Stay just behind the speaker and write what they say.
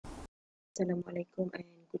Assalamualaikum and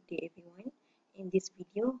good day everyone. In this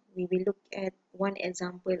video, we will look at one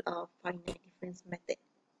example of finite difference method.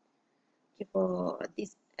 Okay, for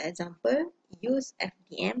this example, use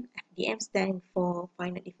FDM. FDM stands for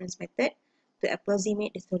finite difference method to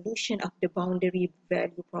approximate the solution of the boundary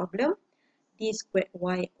value problem d squared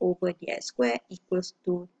y over dx squared equals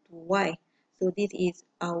to 2y. So this is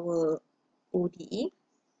our ODE.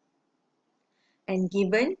 And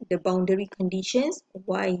given the boundary conditions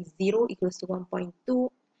y0 equals to 1.2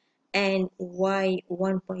 and y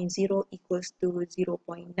 1.0 equals to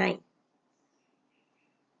 0.9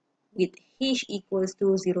 with h equals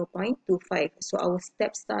to 0.25. So our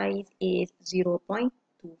step size is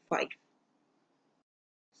 0.25.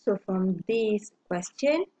 So from this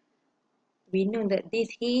question, we know that this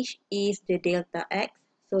h is the delta x.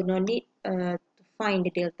 So no need to find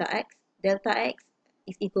the delta x. Delta x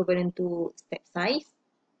is equivalent to step size.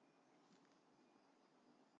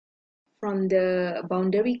 From the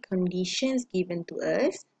boundary conditions given to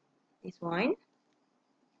us, this one,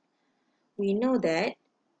 we know that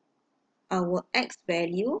our x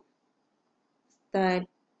value start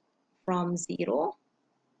from 0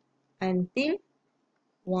 until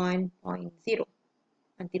 1.0,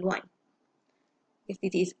 until 1. If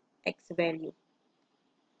this is x value,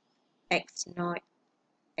 x naught,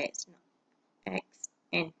 x naught, x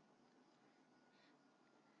n.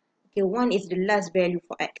 Okay, 1 is the last value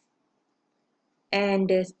for x. And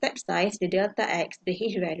the step size, the delta x, the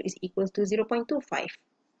h value is equal to 0.25.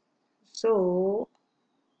 So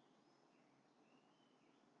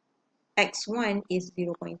x1 is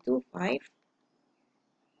 0.25,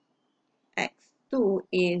 x2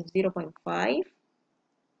 is 0.5,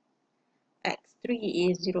 x3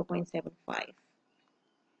 is 0.75.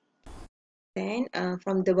 Then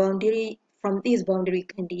from these boundary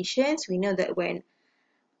conditions, we know that when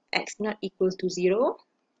x not equals to 0,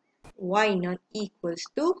 y not equals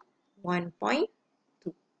to 1.2.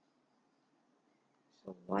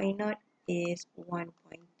 So y naught is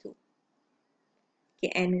 1.2.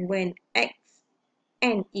 Okay, and when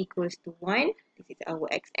xn equals to 1, this is our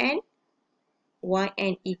xn,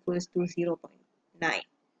 yn equals to 0.9.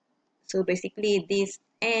 So basically this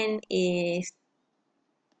n is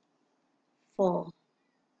 4.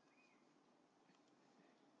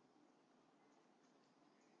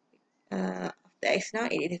 After x now,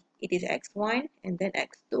 it is x1 and then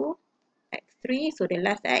x2, x3. So the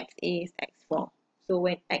last x is x4. So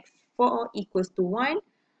when x4 equals to 1,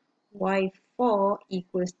 y4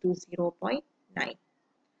 equals to 0.9.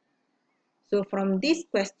 So from this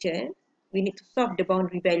question, we need to solve the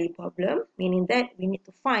boundary value problem, meaning that we need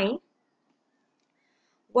to find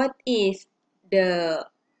what is the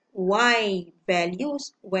y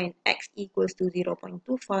values when x equals to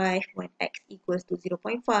 0.25, when x equals to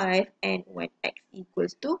 0.5, and when x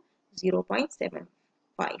equals to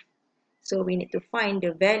 0.75. So we need to find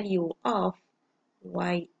the value of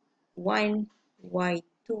y1,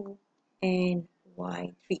 y2, and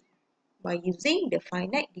y3 by using the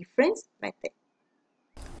finite difference method.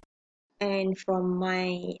 And from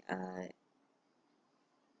my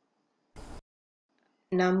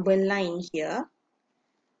number line here,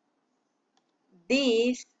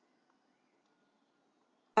 these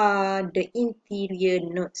are the interior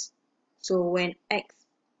nodes. So when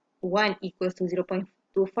x1 equals to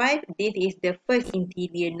 0.25, this is the first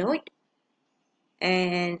interior node.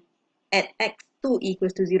 And at x2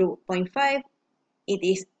 equals to 0.5, it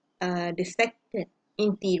is the second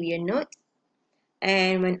interior node.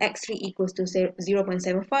 And when x3 equals to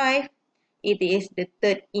 0.75, it is the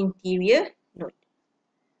third interior node.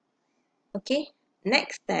 Okay,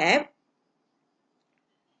 next step,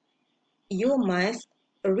 you must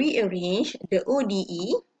rearrange the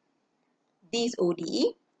ODE, this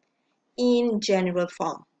ODE, in general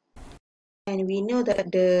form. And we know that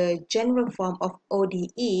the general form of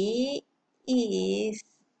ODE is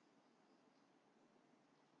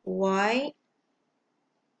y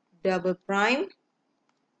double prime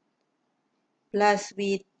plus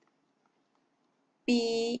with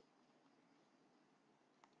p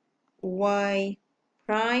y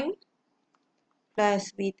prime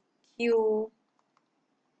plus with q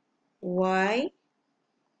y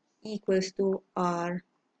equals to r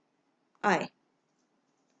I.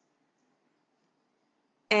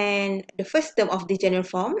 And the first term of the general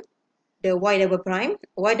form, the y double prime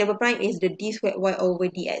is the d squared y over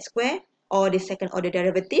dx squared, or the second order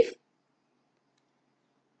derivative.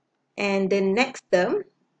 And the next term,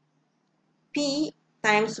 p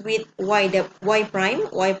times with y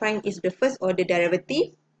prime is the first order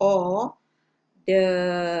derivative, or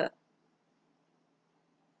the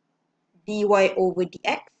dy over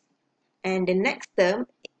dx. And the next term,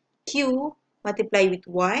 Q multiplied with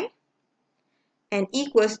Y and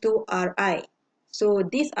equals to Ri. So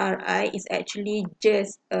this Ri is actually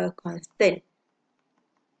just a constant.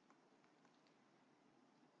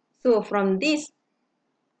 So from this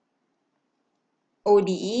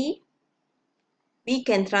ODE, we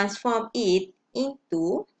can transform it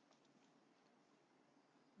into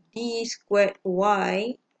d squared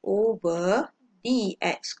y over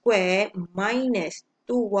dx squared minus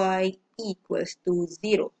 2y equals to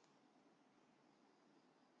 0.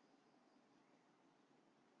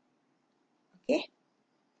 Okay,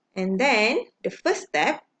 and then the first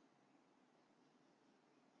step,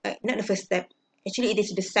 not the first step, actually it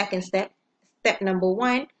is the second step. Step number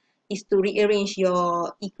 1 is to rearrange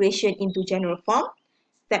your equation into general form.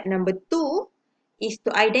 Step number 2 is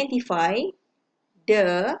to identify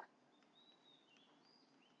the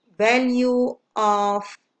value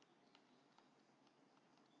of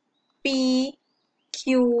P,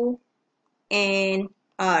 Q, and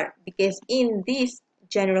R, because in this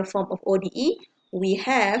general form of ODE, we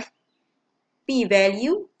have P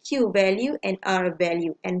value, Q value, and R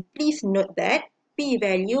value. And please note that P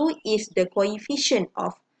value is the coefficient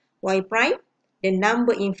of Y prime, the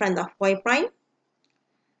number in front of Y prime.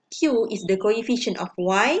 Q is the coefficient of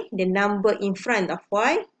Y, the number in front of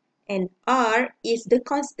Y. And R is the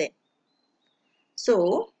constant.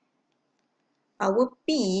 So, our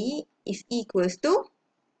P is equals to,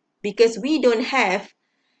 because we don't have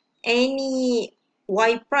any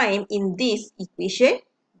y prime in this equation,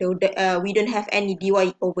 we don't have any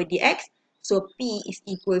dy over dx, so P is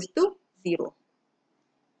equals to 0.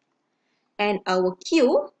 And our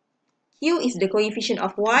Q is the coefficient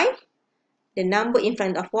of y, the number in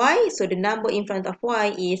front of y, so the number in front of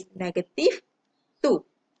y is negative 2.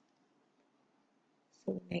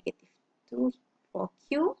 So negative 2 for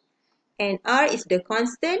Q. And R is the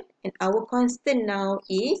constant, and our constant now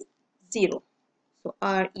is 0. So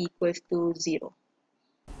R equals to 0.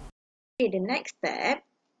 Okay, the next step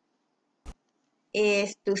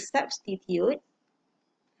is to substitute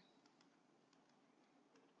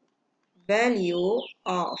value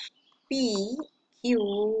of P,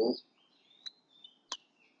 Q,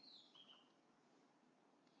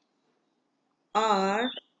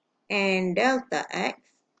 R, and delta X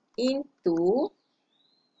into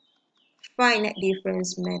finite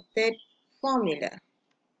difference method formula.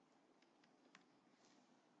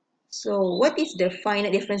 So what is the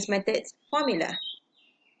finite difference method formula?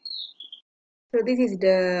 So this is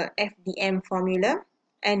the FDM formula,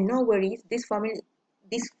 and no worries, this formula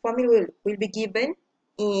will be given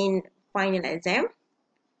in final exam.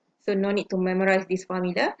 So no need to memorize this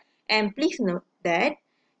formula. And please note that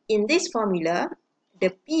in this formula,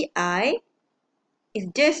 the Pi is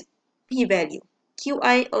just P value.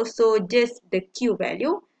 Qi also just the Q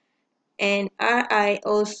value. And Ri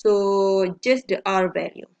also just the R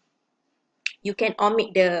value. You can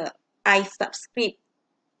omit the I subscript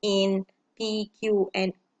in P, Q,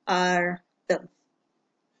 and R terms.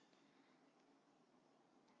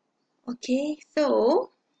 Okay,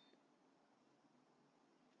 so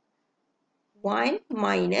 1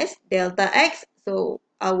 minus delta X. So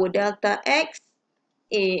our delta X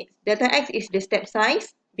is the step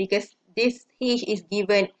size, because this H is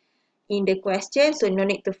given in the question, so no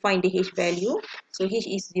need to find the H value. So H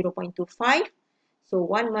is 0.25. So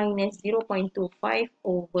 1 minus 0.25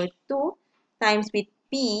 over 2 times with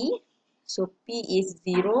P. So P is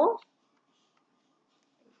 0.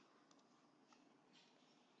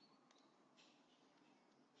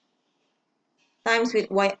 Times with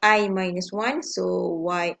yi minus 1. So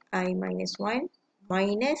yi minus 1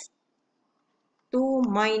 minus 2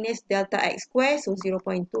 minus delta x square. So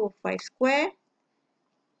 0.25 square.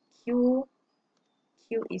 Q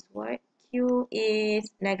is what? Q is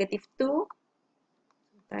negative 2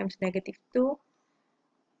 times negative 2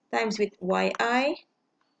 times with yi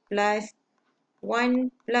plus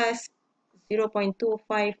 1 plus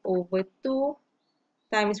 0.25 over 2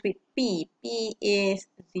 times with P. P is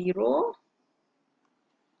 0.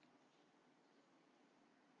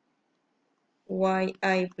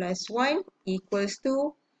 Yi plus 1 equals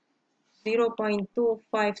to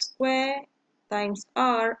 0.25 square times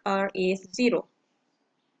R. R is 0.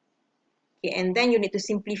 Okay, and then you need to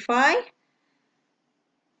simplify.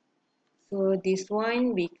 So this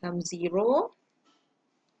one becomes 0.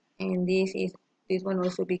 And this one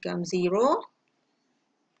also becomes 0.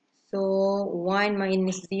 So 1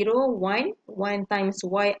 minus 0, 1. 1 times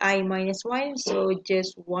yi minus 1. So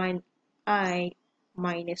just 1i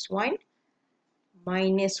minus 1.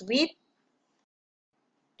 Minus with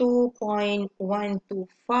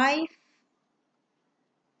 2.125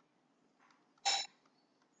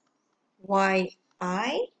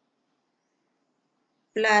 yi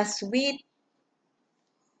plus with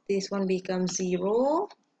this one becomes 0.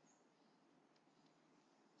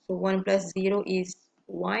 So 1 plus 0 is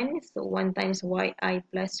 1. So 1 times yi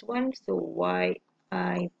plus 1. So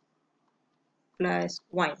yi plus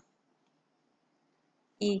 1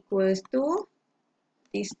 equals to,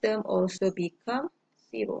 this term also become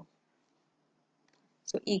 0.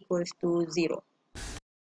 So equals to 0.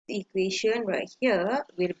 The equation right here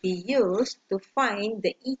will be used to find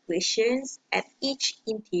the equations at each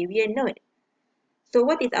interior node. So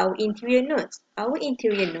what is our interior nodes? Our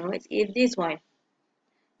interior nodes is this one.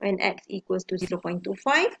 When x equals to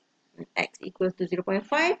 0.25, x equals to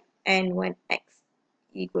 0.5, and when x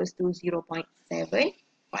equals to 0.75.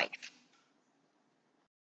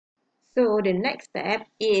 So the next step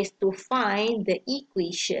is to find the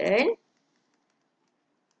equation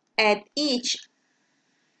at each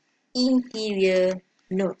interior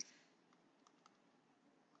node.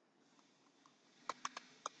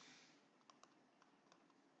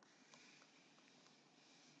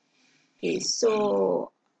 Okay,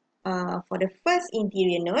 so for the first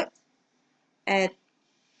interior node, at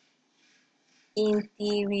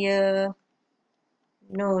interior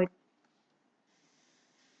node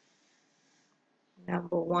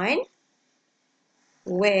number 1,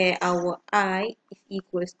 where our I is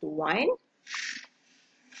equals to 1.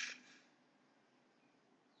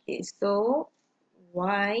 Okay, so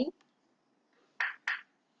y,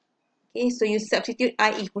 okay, so you substitute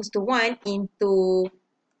I equals to 1 into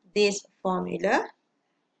this formula.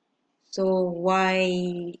 So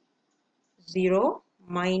y0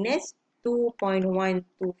 minus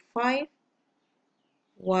 2.125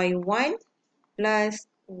 y1 plus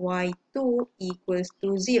y2 equals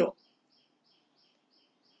to 0.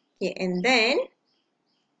 Okay, and then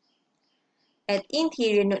at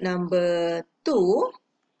interior node number 2,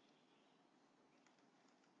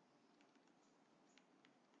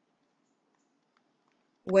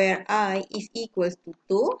 where I is equals to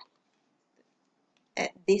 2,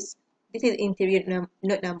 at this is interior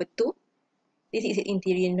node number 2, this is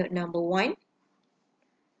interior node number 1.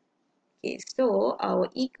 Okay, so our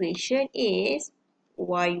equation is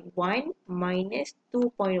y1 minus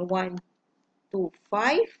 2.125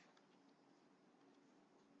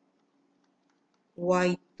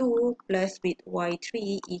 y2 plus with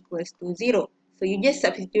y3 equals to 0. So you just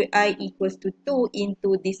substitute I equals to 2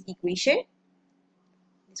 into this equation.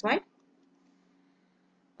 This one.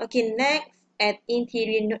 Okay, next at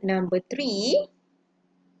interior node number 3,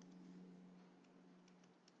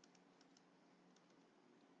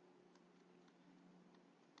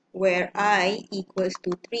 where I equals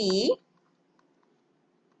to 3.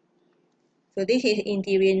 So this is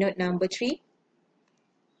interior node number 3.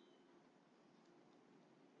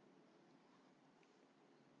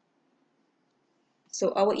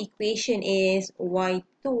 So our equation is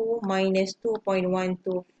y2 minus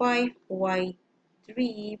 2.125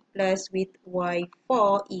 y3 plus with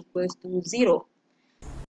y4 equals to 0.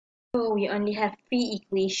 So we only have 3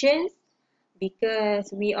 equations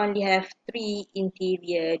because we only have 3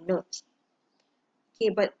 interior nodes. Okay,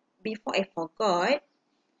 but before I forgot,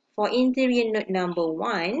 for interior node number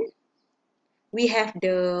 1, we have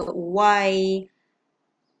the y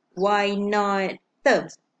naught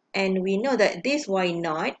terms. And we know that this y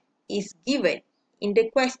naught is given in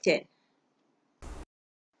the question.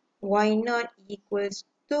 Y naught equals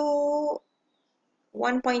to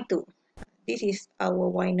 1.2. This is our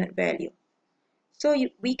y naught value. So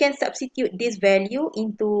we can substitute this value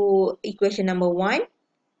into equation number 1.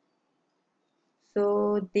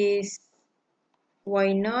 So this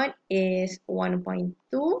y naught is 1.2.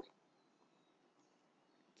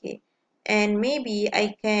 Okay, and maybe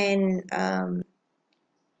I can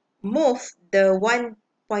move the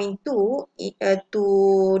 1.2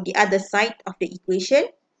 to the other side of the equation.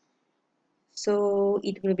 So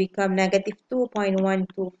it will become negative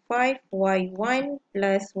 2.125 y1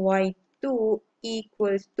 plus y2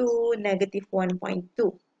 equals to negative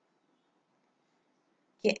 1.2.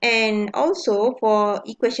 Okay, and also for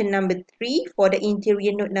equation number 3, for the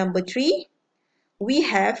interior node number 3, we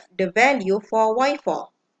have the value for y4.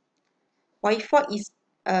 Y4 is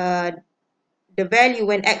the value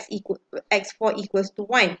when x4 equals to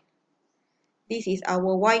 1. This is our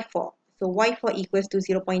y4. So y4 equals to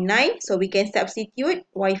 0.9. So we can substitute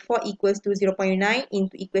y4 equals to 0.9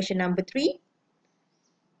 into equation number 3.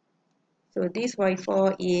 So this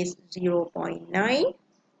y4 is 0.9.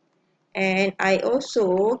 And I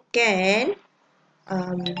also can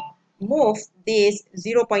move this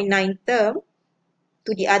 0.9 term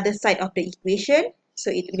to the other side of the equation. So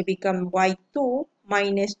it will become y2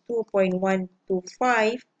 minus 2.125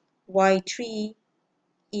 y3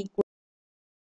 equals